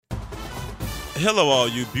Hello, all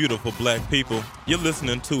you beautiful black people. You're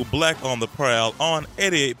listening to Black on the Prowl on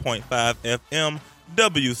 88.5 FM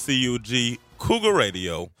WCUG Cougar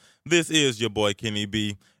Radio. This is your boy Kenny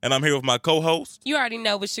B, and I'm here with my co-host. You already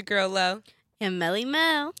know it's your girl Lo. And Melly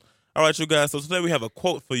Mel. All right, you guys, so today we have a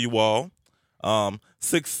quote for you all.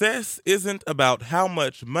 Success isn't about how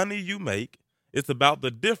much money you make. It's about the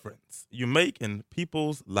difference you make in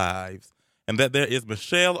people's lives. And that there is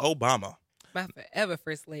Michelle Obama. My forever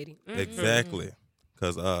first lady. Mm-hmm. Exactly.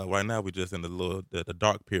 Because right now we're just in the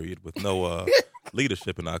dark period with no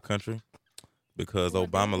leadership in our country. Because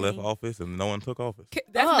Obama left office and no one took office.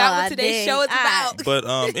 That's not what today's show is about.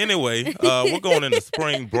 But anyway, we're going into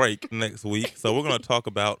spring break next week. So we're going to talk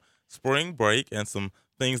about spring break and some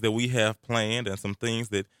things that we have planned and some things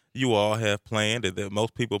that you all have planned and that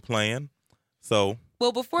most people plan. So,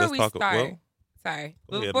 before we start,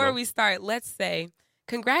 before we start, let's say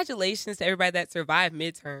congratulations to everybody that survived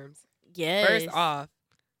midterms. Yes. First off,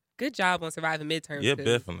 good job on surviving midterms. Yeah,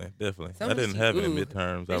 definitely. I didn't have any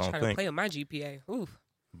midterms, I don't trying think. to play with my GPA. Oof.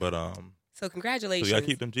 But so congratulations. So you gotta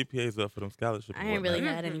keep them GPAs up for them scholarships. I ain't really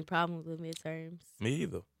had any problems with midterms. Me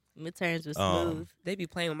either. Midterms was smooth. They be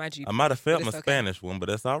playing with my GPA. I might have failed my Spanish one, but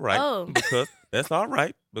that's all right. Oh. Because that's all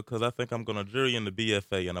right because I think I'm gonna jury in the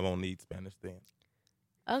BFA and I won't need Spanish then.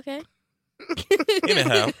 Okay.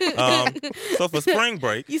 Anyhow, so for spring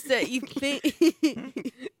break, you said you think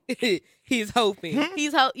he's hoping.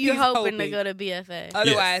 You're hoping to go to BFA.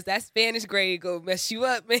 Otherwise, that Spanish grade go mess you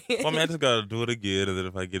up, man. Well, I mean, I just gotta do it again, and then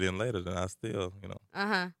if I get in later, then I still,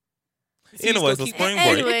 So Anyways, so spring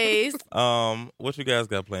break. Anyways, what you guys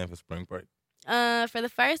got planned for spring break? For the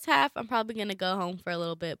first half, I'm probably gonna go home for a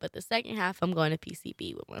little bit, but the second half, I'm going to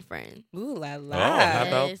PCB with my friend. Ooh la la! Oh, how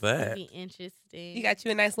about It's that? gonna be interesting. You got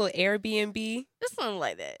you a nice little Airbnb. It's something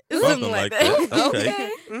like that. Something like that.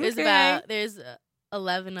 Okay. There's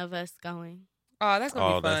 11 of us going. Oh, that's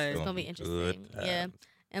gonna be fun. It's gonna be interesting. Yeah,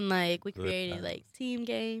 and we created team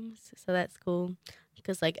games, so that's cool.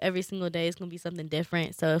 Because every single day is gonna be something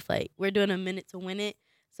different. So if we're doing a minute to win it.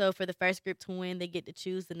 So for the first group to win, they get to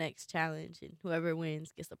choose the next challenge, and whoever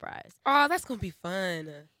wins gets the prize. Oh, that's gonna be fun.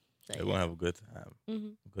 So, they're gonna have a good time. Mm-hmm.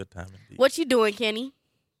 Good time indeed. What you doing, Kenny?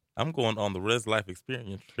 I'm going on the Res Life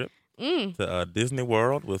Experience trip to Disney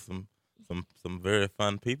World with some very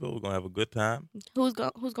fun people. We're gonna have a good time. Who's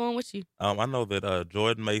going with you? I know that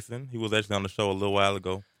Jordan Mason. He was actually on the show a little while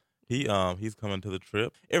ago. He's coming to the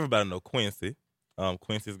trip. Everybody know Quincy.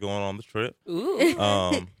 Quincy's going on the trip.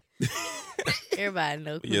 Ooh. Everybody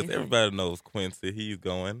knows Quincy. Yes, everybody knows Quincy. He's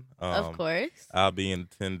going. Of course. I'll be in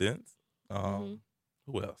attendance. Who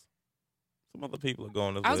else? Some other people are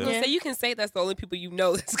going as well. I was going to say, you can say that's the only people you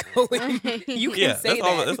know that's going. You can say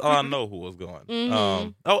that. That's all I know who was going.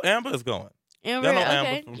 Amber is going. Amber, y'all know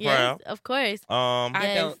okay. Amber from yes, Prowl. Of course.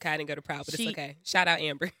 I don't kind of go to Prowl, but it's okay. Shout out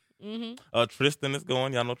Amber. Tristan is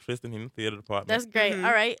going. Y'all know Tristan in the theater department. That's great.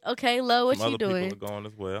 All right. Okay, Lo, what Some you other doing? people are going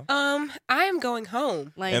as well. I am going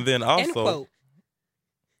home. And then also, end quote.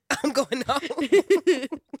 I'm going home.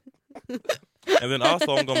 and then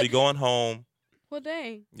also, I'm gonna be going home. Well,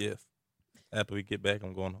 dang. Yes. After we get back,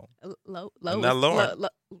 I'm going home. Lo, not Lauren.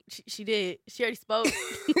 She did. She already spoke.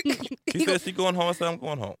 She said she's going home. I said I'm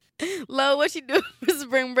going home. Lo, what you doing for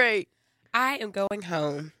spring break? I am going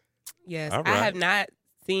home. Yes. All right. I have not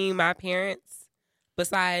seen my parents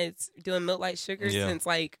besides doing Milk Light Sugar since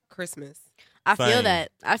Christmas. I feel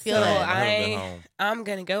that. I'm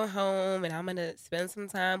going to go home and I'm going to spend some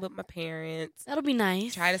time with my parents. That'll be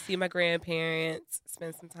nice. Try to see my grandparents,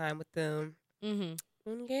 spend some time with them.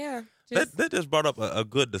 Mm-hmm. Yeah. That just brought up a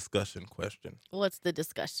good discussion question. What's the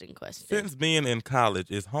discussion question? Since being in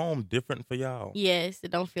college, is home different for y'all? Yes,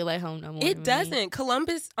 it don't feel like home no more. It doesn't.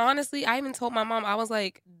 Columbus, honestly, I even told my mom, I was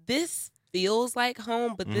like, this feels like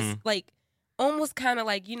home, but this almost kind of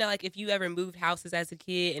if you ever moved houses as a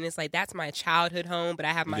kid and it's that's my childhood home, but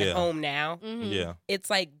I have my home now. Mm-hmm. Yeah. It's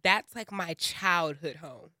that's my childhood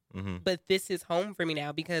home. But this is home for me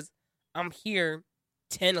now because I'm here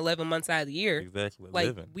 10, 11 months out of the year. Exactly.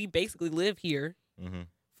 We basically live here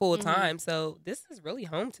full time. So this is really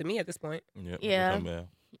home to me at this point. Yep. Yeah.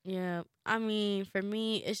 Yeah. I mean, for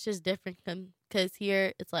me, it's just different because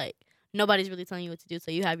here it's nobody's really telling you what to do,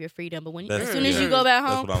 so you have your freedom. But as soon as you go back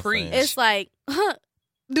home, it's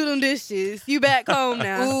do them dishes. You back home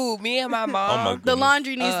now. Ooh, me and my mom. The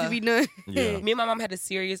laundry needs to be done. Yeah. Me and my mom had a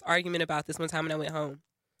serious argument about this one time when I went home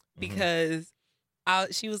because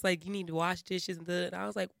she was like, "You need to wash dishes," and I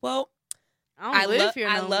was like, "Well, I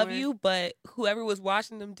love you, but whoever was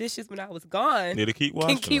washing them dishes when I was gone need to keep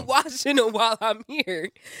washing. Can keep washing them while I'm here."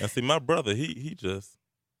 And see, my brother, he just,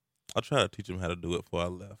 I tried to teach him how to do it before I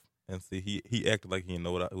left. and see, he acted like he didn't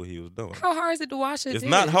know what he was doing. How hard is it to wash a It's dish?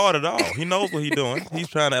 not hard at all. He knows what he's doing. He's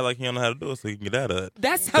trying to act like he don't know how to do it so he can get out of it.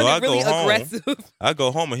 That So sounded I go really home. aggressive. I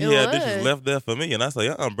go home and he It had dishes was. left there for me, and I say,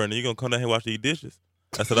 Brandon, you gonna come down here and wash these dishes?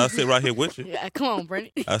 I said, I'll sit right here with you. Yeah, come on,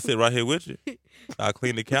 Brandon. I sit right here with you. I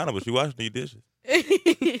clean the counter, but you wash these dishes.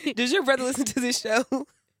 Does your brother listen to this show?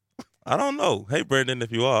 I don't know. Hey, Brandon,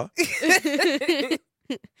 if you are.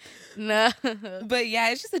 No. But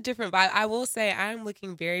yeah, it's just a different vibe. I will say I'm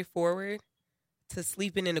looking very forward to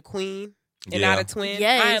sleeping in a queen and not a twin.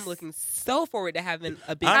 Yes. I am looking so forward to having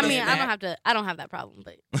a big. I I mean, mean, I don't have that problem,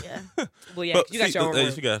 but yeah. Well, yeah, But you got see, your own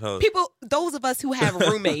room. She got her. People, those of us who have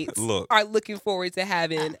roommates, Look. are looking forward to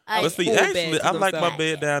having. I- a But see, full bed actually, to I like my themselves.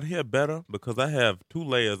 bed down here better because I have 2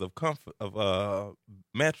 layers of comfort of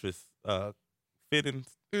mattress fittings.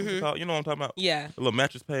 What's it Mhm. called? You know what I'm talking about? Yeah, The little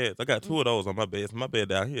mattress pads. I got 2 of those on my bed. So my bed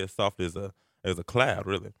down here is soft as a cloud,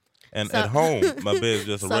 really. And So- at home, my bed is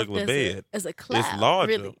just a Soft regular as bed. As a cloud. It's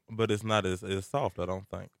larger, Really. but it's not as soft. I don't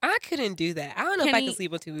think. I couldn't do that. I don't know if I Kenny, can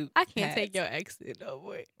sleep with 2. I can't take your accent no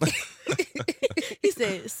more. He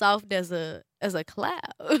said soft as a cloud.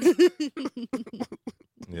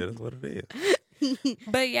 Yeah, that's what it is.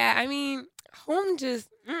 But yeah, I mean, home just.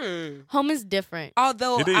 Home is different.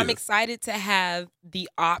 Although It I'm is. excited to have the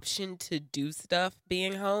option to do stuff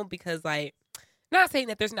being home because, like, not saying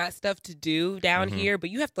that there's not stuff to do down Mhm. here, but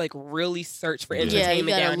you have to like really search for Yeah. entertainment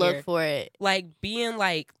Yeah, you gotta down look here. for it. Like being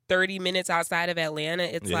like 30 minutes outside of Atlanta,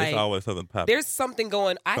 it's Yeah, like it's always something popping. there's something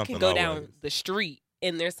going. I Something can go always. down the street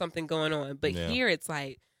and there's something going on, but Yeah. here it's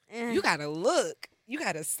like Eh. you gotta look, you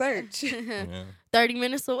gotta search. Yeah. 30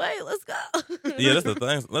 minutes away. Let's go. Yeah, that's the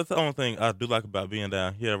thing. That's the only thing I do like about being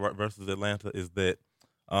down here versus Atlanta is that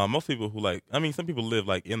most people who some people live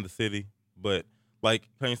like in the city, but like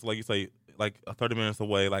for instance, like you say, like 30 minutes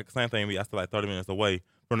away. Like same thing. I still like 30 minutes away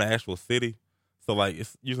from the actual city. So like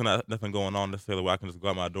it's usually not nothing going on necessarily where I can just go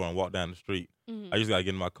out my door and walk down the street. Mhm. I usually gotta get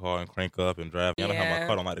in my car and crank up and drive. I don't have my Yeah.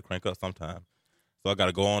 car. Don't like to crank up sometimes, so I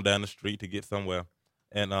gotta go on down the street to get somewhere.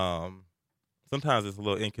 And sometimes it's a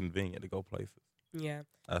little inconvenient to go places. Yeah.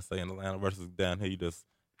 I say in Atlanta versus down here, you just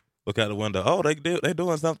look out the window. Oh, they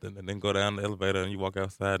doing something, and then go down the elevator and you walk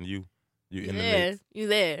outside and you in the there. mix. You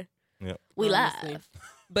there. Yeah. We Honestly. live.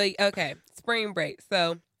 But okay, spring break.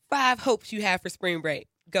 So 5 hopes you have for spring break.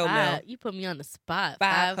 Go, Mel. You put me on the spot.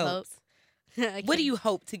 5 hopes. What do you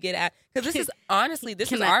hope to get out? Because this is honestly,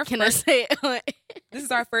 this is our Can first. I say it? This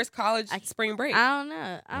is our first college spring break. I don't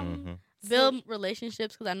know. Mhm. Build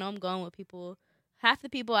relationships because I know I'm going with people. Half the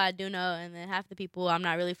people I do know, and then half the people I'm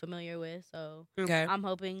not really familiar with. So Okay. I'm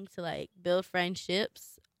hoping to like build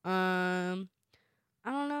friendships. I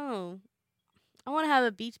don't know. I want to have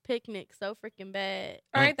a beach picnic so freaking bad.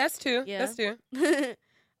 All right, that's 2. Yeah. That's 2.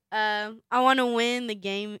 I want to win the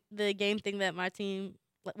game thing that my team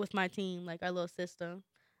with my team, like our little system.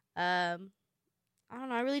 I don't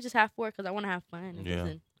know. I really just have 4 because I want to have fun. and Yeah.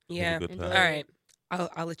 listen. Yeah. Have a good All time. right.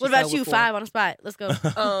 I'll let you. What about start you? with 4. 5 on the spot. Let's go.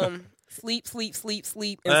 Sleep, and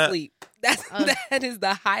sleep. That is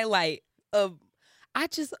the highlight of.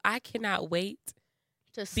 I cannot wait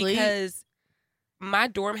To sleep. because my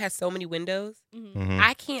dorm has so many windows. Mhm. Mhm.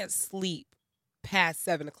 I can't sleep past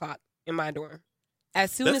 7:00 in my dorm. As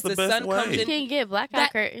soon That's as the the best sun comes way. You in, can get blackout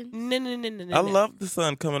That- curtains. no. I love the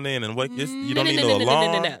sun coming in and wake. You don't need No, no no, no, no, no,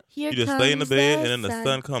 alarm. no, no. Here You just stay in the comes bed and then the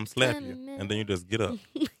sun comes slap you, sun. and then you just get up.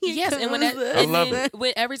 Here Yes, and when comes that, the and love then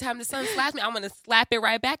when every time the sun slaps me, I'm gonna slap it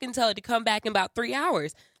right back and tell it to come back in about 3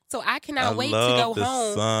 hours. So I cannot wait to love go the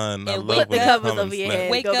home. sun. I and love put when the it covers come and over your slap.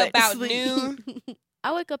 head. Wake go up back to about sleep. noon.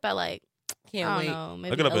 I wake up at like Can't I wait. don't know, I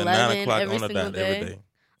maybe get up at 11 9 o'clock every on the single dot day. every day,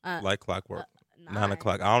 Uh, like clockwork. 9 9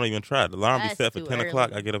 o'clock. I don't even try. The alarm be That's set for too 10 o'clock.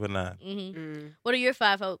 early. I get up at 9. Mhm. What are your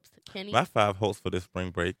 5 hopes, Kenny? My 5 hopes for this spring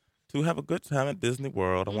break: to have a good time at Disney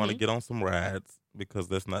World. I want to Mhm. get on some rides because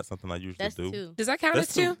that's not something I usually That's do. 2. Does that count That's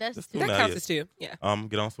as 2? That's That's 2. two That now, counts yeah. as 2. Yeah.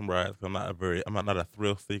 Get on some rides. I'm not a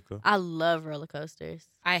thrill seeker. I love roller coasters.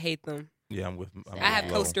 I hate them. Yeah, I'm with. I have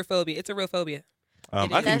with Lo. coaster phobia. It's a real phobia. I It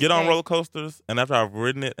can is. That's get on great. roller coasters, and after I've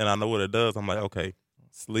ridden it and I know what it does, I'm like, okay,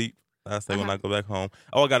 sleep. I say when Uh-huh. I go back home.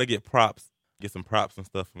 Oh, I got to get props, get some props and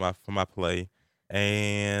stuff for my play,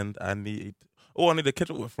 and I need to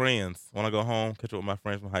catch up with friends when I go home. Catch up with my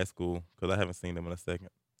friends from high school because I haven't seen them in a second.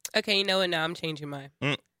 Okay, you know what? Now I'm changing mine.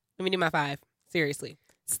 Let me do my 5. Seriously.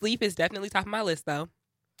 Sleep is definitely top of my list, though.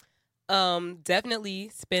 Definitely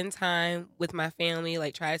spend time with my family,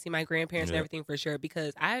 like try to see my grandparents and Yeah. everything for sure,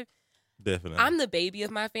 because Definitely. I'm the baby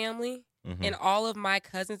of my family, Mhm. and all of my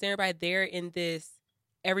cousins and everybody, they're in this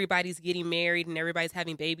everybody's getting married and everybody's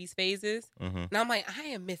having babies phases. Mhm. And I'm like, I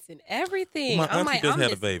am missing everything. My I'm auntie like, just I'm had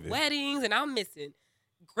a missing baby. weddings and I'm missing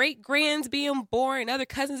great grands being born, other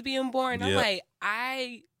cousins being born. I'm Yep. like,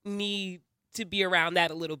 I need to be around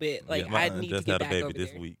that a little bit. Like, my I aunt need to just get had a back baby over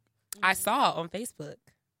this there. week. I saw it on Facebook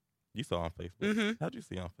You saw on Facebook. Mhm. How'd you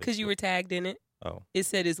see on Facebook? because you were tagged in it. Oh, It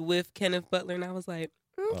said it's with Kenneth Butler, and I was like,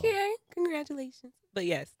 okay, congratulations. But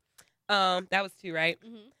yes, that was 2, right?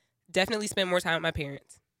 Mm-hmm. Definitely spend more time with my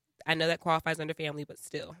parents. I know that qualifies under family, but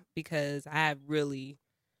still, because I really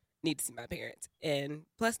need to see my parents. And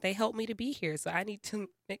plus, they helped me to be here, so I need to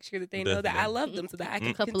make sure that they know that I Definitely. love them so that I can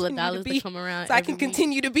A couple of continue dollars to be, to come around. so I every can week.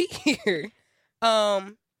 continue to be here.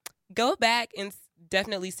 Go back and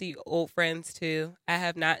definitely see old friends too. I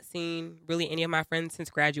have not seen really any of my friends since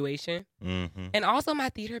graduation, mm-hmm. and also my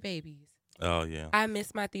theater babies. Oh yeah. I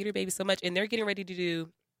miss my theater babies so much, and they're getting ready to do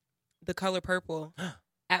The Color Purple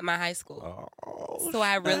at my high school. Oh, So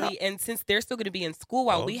I really, and since they're still going to be in school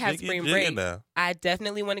while we have spring break, now. I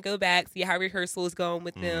definitely want to go back, see how rehearsal is going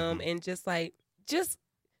with them, and just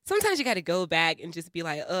sometimes you got to go back and just be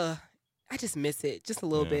like, I just miss it just a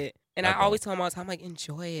little bit. And I always tell them all the time, like,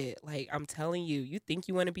 enjoy it. Like, I'm telling you, you think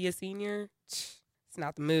you want to be a senior? It's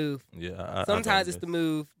not the move. Yeah. Sometimes it's the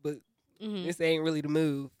move, but Mhm. this ain't really the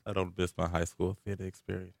move. I don't miss my high school theater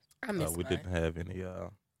experience. I miss We mine. didn't have any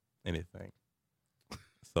anything.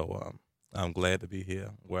 So I'm glad to be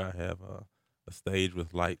here where I have a stage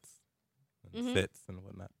with lights and Mhm. sets and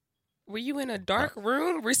whatnot. Were you in a dark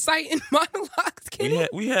room reciting monologues, Kenny?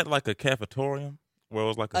 We had like a cafetorium where it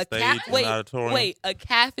was like a stage and an auditorium. Wait, a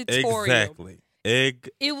cafetorium. Exactly.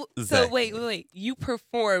 So wait. You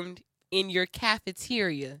performed in your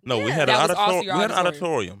cafeteria. No, we Yeah. had That an was also auditorium. your We had an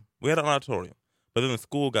auditorium. auditorium. We had an auditorium. But then the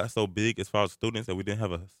school got so big as far as students that we didn't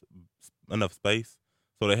have enough space.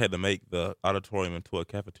 So they had to make the auditorium into a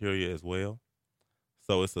cafeteria as well.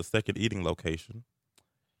 So it's a second eating location.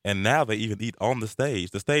 And now they even eat on the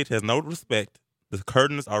stage. The stage has no respect. The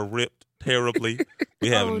curtains are ripped terribly. We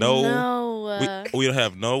have we don't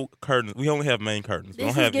have no curtains. We only have main curtains. We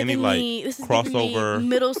don't have any crossover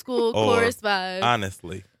middle school or- chorus vibes.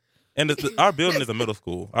 honestly. And our building is a middle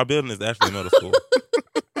school. Our building is actually a middle school.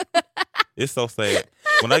 It's so sad.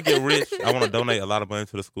 When I get rich, I want to donate a lot of money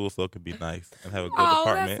to the school so it can be nice and have a good Oh,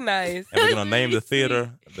 department. that's nice. And we're gonna That's name the really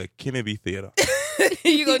theater the Kennedy Theater,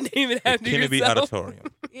 You gonna name it the after Kennedy yourself? Auditorium.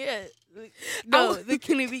 Yeah. No, the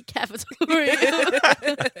Kennedy Cafeteria.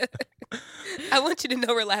 I want you to know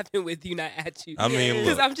we're laughing with you, not at you. I mean,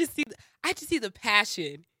 Because look, I just see the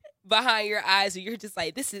passion behind your eyes, and you're just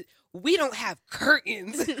like, we don't have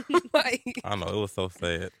curtains. Like, I know it was so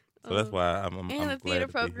sad. So that's why I'm and glad the theater to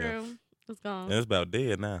be here. program was gone. And it's about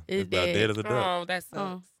dead now. It's about dead. dead as a duck. oh, that sucks.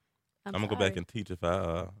 Oh, I'm gonna go back and teach if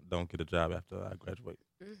I don't get a job after I graduate.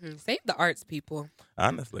 Save the arts, people.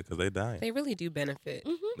 Honestly, because they dying. They really do benefit.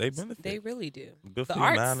 They benefit. They really do. Good for The you,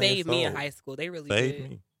 arts 9 saved me in years high old. school. They really Saved did.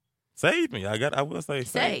 me. Saved me. I will say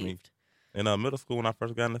saved me. Saved. In middle school when I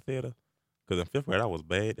first got in the theater, because in 5th grade I was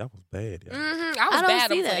bad. I was bad. Yeah. I was don't bad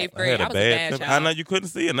see until that. 8th I grade. had I a was bad a bad temper. I child. know you couldn't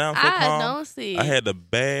see it now. I'm so I calm. don't see. I had the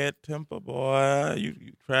bad temper, boy. You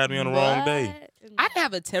tried me on the wrong day. I didn't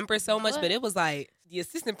have a temper so much, What? but it was like the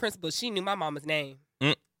assistant principal, she knew my mama's name.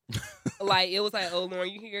 Mm. Like, it was like, oh, Lauren,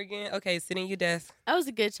 you here again? Okay, sit in your desk. I was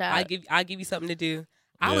a good child. I'll give you something to do.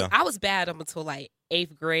 Yeah. I was bad up until like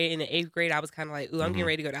 8th grade. In the 8th grade, I was kind of like, ooh, I'm Mhm. getting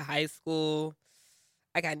ready to go to high school.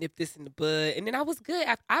 I got nipped this in the bud. And then I was good.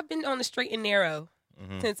 I've been on the straight and narrow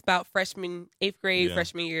Mhm. since about 8th grade, Yeah.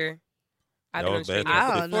 freshman year. I've That been on the was straight and bad. narrow.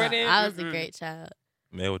 I don't know. Before then, I was a mm-mm. great child.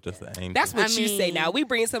 That was just an angel. That's what I you say mean- now. We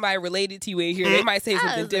bring somebody related to you in here. They might say I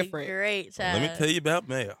something was different. A great child. Let me tell you about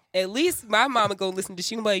Mel. At least my mama go listen to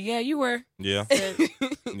she and be like, yeah, you were. Yeah.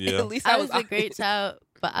 Yeah. At least I was a honest. great child,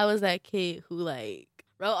 but I was that kid who like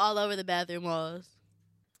wrote all over the bathroom walls.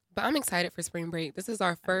 But I'm excited for spring break. This is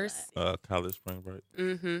our first. College spring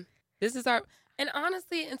break. This is our. And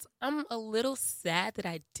honestly, I'm a little sad that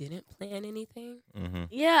I didn't plan anything. Mm-hmm.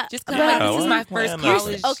 Yeah, Just but- because Wow, this is why my you first plan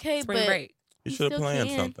college nothing? Okay, spring but- break. You You should have still planned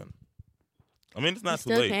can. something. I mean, it's not too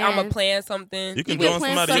still late. can. I'm going to plan something. You can can join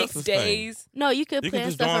plan somebody some- else's 6 thing. days. No, you could You can plan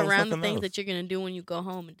just stuff join around the something things else. that you're gonna do when you go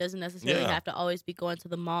home. It doesn't necessarily Yeah. have to always be going to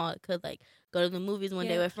the mall. It could like go to the movies one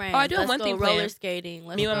day Yeah. with friends. Oh, I do have Let's one go thing roller planned. skating.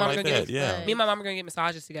 Let's Me and my go mom Like are going that, to yeah. get. Me and my mom are going to get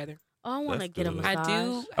massages together. Oh, I want to That's get a good. massage. I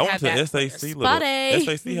do. I went have to that SAC planned. little. day.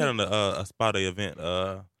 SAC had a spa day event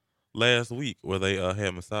last week where they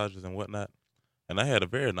had massages and whatnot, and I had a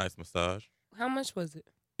very nice massage. How much was it?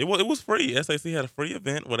 It was free. SAC had a free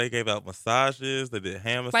event where they gave out massages. They did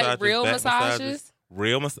hand massages, Like real back massages?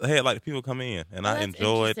 They had like people come in, and Oh, I that's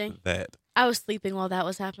enjoyed interesting. that. I was sleeping while that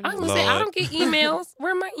was I happening. was going to say, I Lord. don't get emails.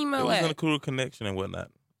 Where my It email was in a at? cool connection and whatnot.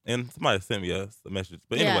 And somebody sent me a message.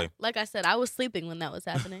 But Yeah, anyway, like I said, I was sleeping when that was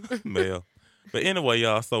happening. mail. But anyway,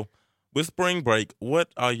 y'all. So with spring break, what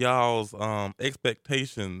are y'all's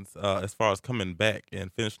expectations as far as coming back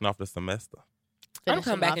and finishing off the semester? I'm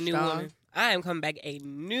coming back a new strong. woman. I am coming back a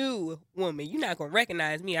new woman. You're not gonna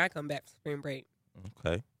recognize me. I come back from spring break.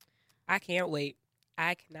 Okay. I can't wait.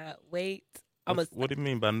 I cannot wait. What do you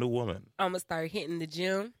mean by new woman? I'm gonna start hitting the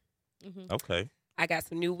gym. Mhm. Okay. I got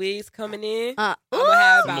some new wigs coming in. Ooh.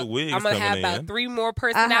 I'm Some new wigs gonna have coming about in. 3 more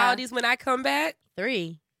personalities when I come back.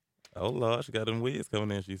 3. Oh Lord, she got them wigs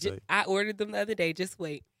coming in. She say. I ordered them the other day. Just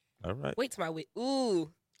wait. All right. Wait till my wig.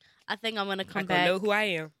 Ooh, I think I'm gonna I come gonna back. know who I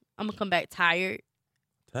am. I'm gonna come back tired.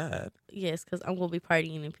 Tired. Yes, because I'm gonna be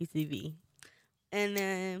partying in PCV, and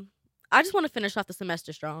then I just want to finish off the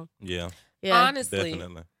semester strong. Yeah. Yeah, Honestly,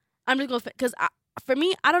 Definitely. I'm just gonna because for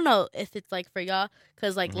me, I don't know if it's like for y'all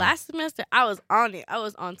because like Mhm. last semester I was on it. I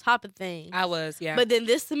was on top of things. I was. Yeah. But then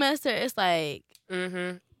this semester it's like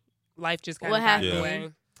Life just kind what of got in happened. the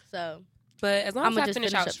way. So But as long I'm as gonna I just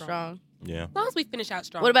finish finish out up strong. strong. Yeah. As long as we finish out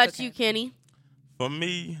strong. What about it's okay. you, Kenny? For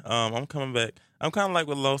me, I'm coming back. I'm kind of like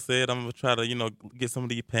what Lo said. I'm gonna try to, get some of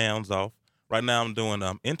these pounds off. Right now, I'm doing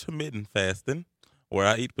intermittent fasting, where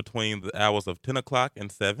I eat between the hours of 10 o'clock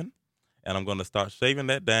and 7, and I'm gonna start shaving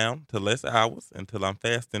that down to less hours until I'm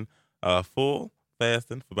fasting, full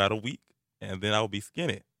fasting for about a week, and then I'll be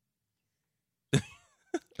skinny.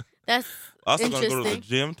 That's Also, gonna go to the interesting.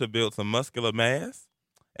 gym to build some muscular mass,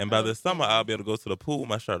 and by the summer, Okay. I'll be able to go to the pool with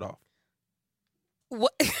my shirt off.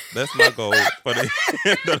 What? That's my goal for the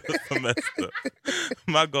end of the semester.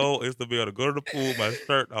 My goal is to be able to go to the pool with my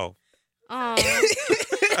shirt off.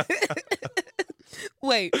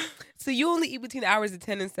 Wait. So you only eat between the hours of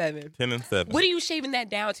 10 and 7. 10 and 7. What are you shaving that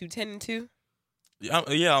down to? 10 and 2?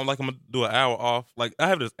 I'm gonna do an hour off. Like I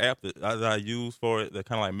have this app that I use for it that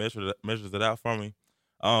kind of like measures it out for me.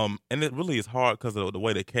 And it really is hard because of the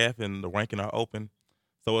way the cafe and the ranking are open.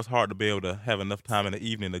 So it's hard to be able to have enough time in the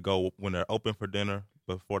evening to go when they're open for dinner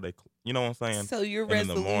before they, you know what I'm saying? So your And in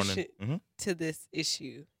the morning. resolution Mhm. to this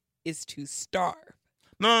issue is to starve.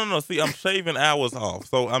 No. See, I'm shaving hours off.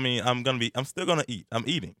 So I mean, I'm still gonna eat. I'm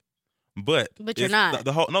eating, but But you're it's not.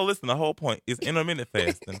 The whole. No, listen. The whole point is intermittent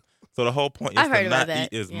fasting. So the whole point is I've heard to about not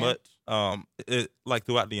that, eat as yeah. much. Like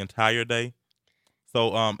throughout the entire day.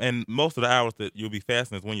 So and most of the hours that you'll be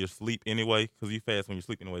fasting is when you're asleep anyway, because you fast when you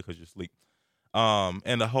sleep anyway because you're asleep.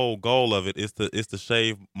 And the whole goal of it is to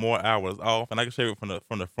shave more hours off, and I can shave it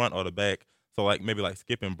from the front or the back. So like maybe like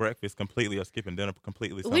skipping breakfast completely or skipping dinner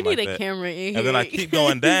completely. We Something need like a that. camera in here. And then I keep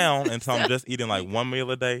going down until I'm just eating like one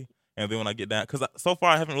meal a day. And then when I get down, because so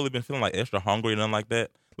far I haven't really been feeling like extra hungry or nothing like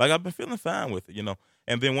that. Like I've been feeling fine with it.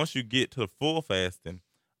 And then once you get to full fasting,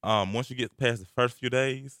 once you get past the first few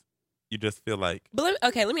days, you just feel like But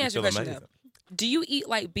let me ask you a feel question amazing. though. Do you eat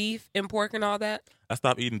like beef and pork and all that? I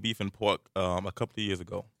stopped eating beef and pork a couple of years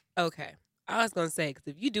ago. Okay. I was gonna say because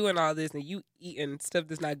if you doing all this and you eating stuff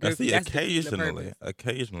that's not I good, for you, see that's defeating the purpose.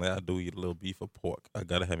 occasionally I do eat a little beef or pork. I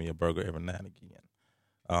gotta have me a burger every now and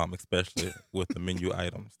again. Especially with the menu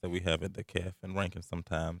items that we have at the cafe and Rankin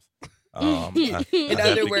sometimes. In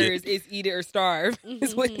other words, it's eat it or starve.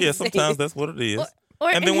 Is what yeah, you're sometimes saying. that's what it is. Or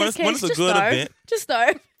And in then when his it's a case, good starve. event- Just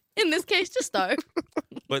starve. In this case, just starve.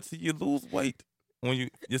 But see, you lose weight when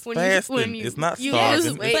it's When fasting. you it's not you starving.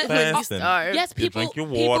 lose weight It's when you fasting. starve. Yes, You people drink your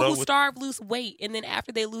water who with- starve lose weight, and then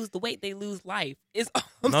after they lose the weight, they lose life. It's all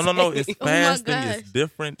I'm No. saying. It's Oh my fasting. gosh. It's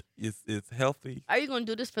different. It's healthy. Are you gonna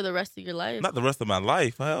do this for the rest of your life? Not the rest of my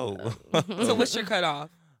life. Hell. So what's your cutoff?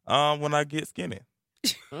 When I get skinny.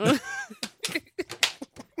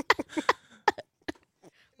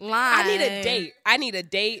 Lie. I need a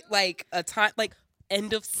date like a time like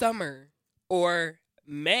end of summer or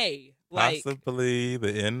May. Like Possibly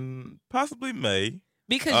May.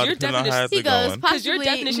 because your Depending on how definition it's He goes going. because your possibly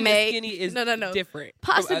definition May. of skinny is No. different.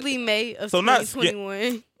 Possibly May of So not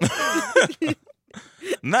 2021.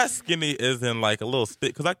 Not skinny as in like a little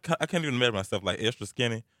stick, because I can't even measure myself like extra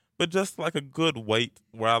skinny, but just like a good weight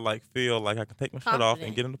where I like feel like I can take my shirt off and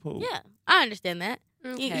Confident. get in the pool. Yeah, I understand that.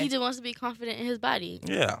 Okay. He just wants to be confident in his body.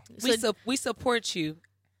 Yeah. we support you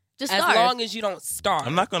Just as starve. long as you don't starve.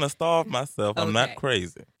 I'm not gonna starve myself. I'm not Okay.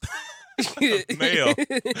 crazy. Mel,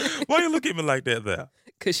 why you look at me like that there?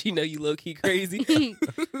 Because she know you low key crazy.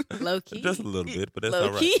 Low key. Just a little bit, but that's Low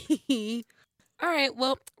all right. key. All right,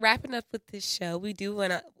 well, wrapping up with this show, we do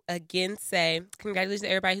want to again say congratulations to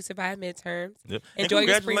everybody who survived midterms. Yep. Enjoy and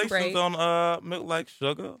your spring congratulations break. on Milk Like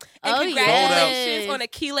Sugar. And Oh, congratulations yes. on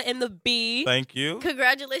Aquila and the Bee. Thank you.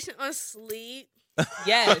 Congratulations on sleep.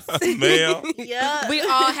 Yes. Mel. Yeah. We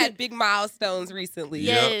all had big milestones recently.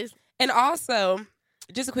 Yeah. Yes. And also,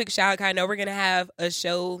 just a quick shout out. I know we're going to have a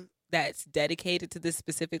show that's dedicated to this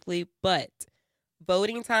specifically, but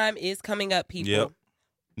voting time is coming up, people. Yep.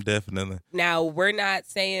 Definitely. Now, we're not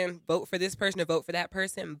saying vote for this person or vote for that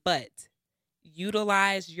person, but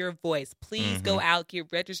utilize your voice. Please go out, get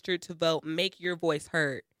registered to vote, make your voice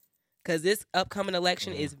heard. Because this upcoming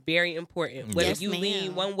election is very important. Whether you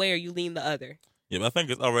lean one way or you lean the other. Yeah, but I think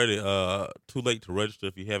it's already too late to register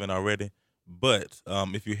if you haven't already. But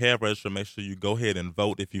if you have registered, make sure you go ahead and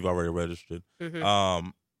vote if you've already registered.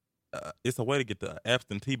 It's a way to get the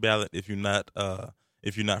absentee ballot if you're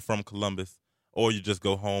not from Columbus, or you just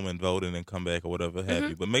go home and vote and then come back or whatever have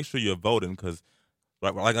you. But make sure you're voting because,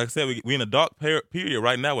 like I said, we're in a dark period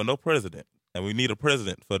right now with no president, and we need a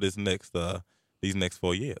president for this next these next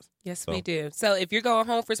 4 years. Yes, we do. So if you're going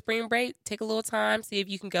home for spring break, take a little time, see if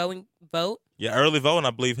you can go and vote. Yeah, early voting, I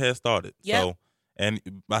believe, has started. Yep. So,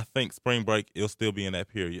 and I think spring break, it'll still be in that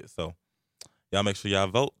period. So y'all make sure y'all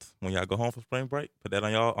vote when y'all go home for spring break. Put that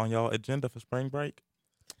on y'all agenda for spring break.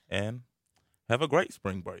 And have a great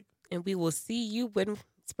spring break. And we will see you when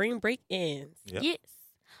spring break ends. Yep. Yes.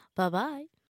 Bye-bye.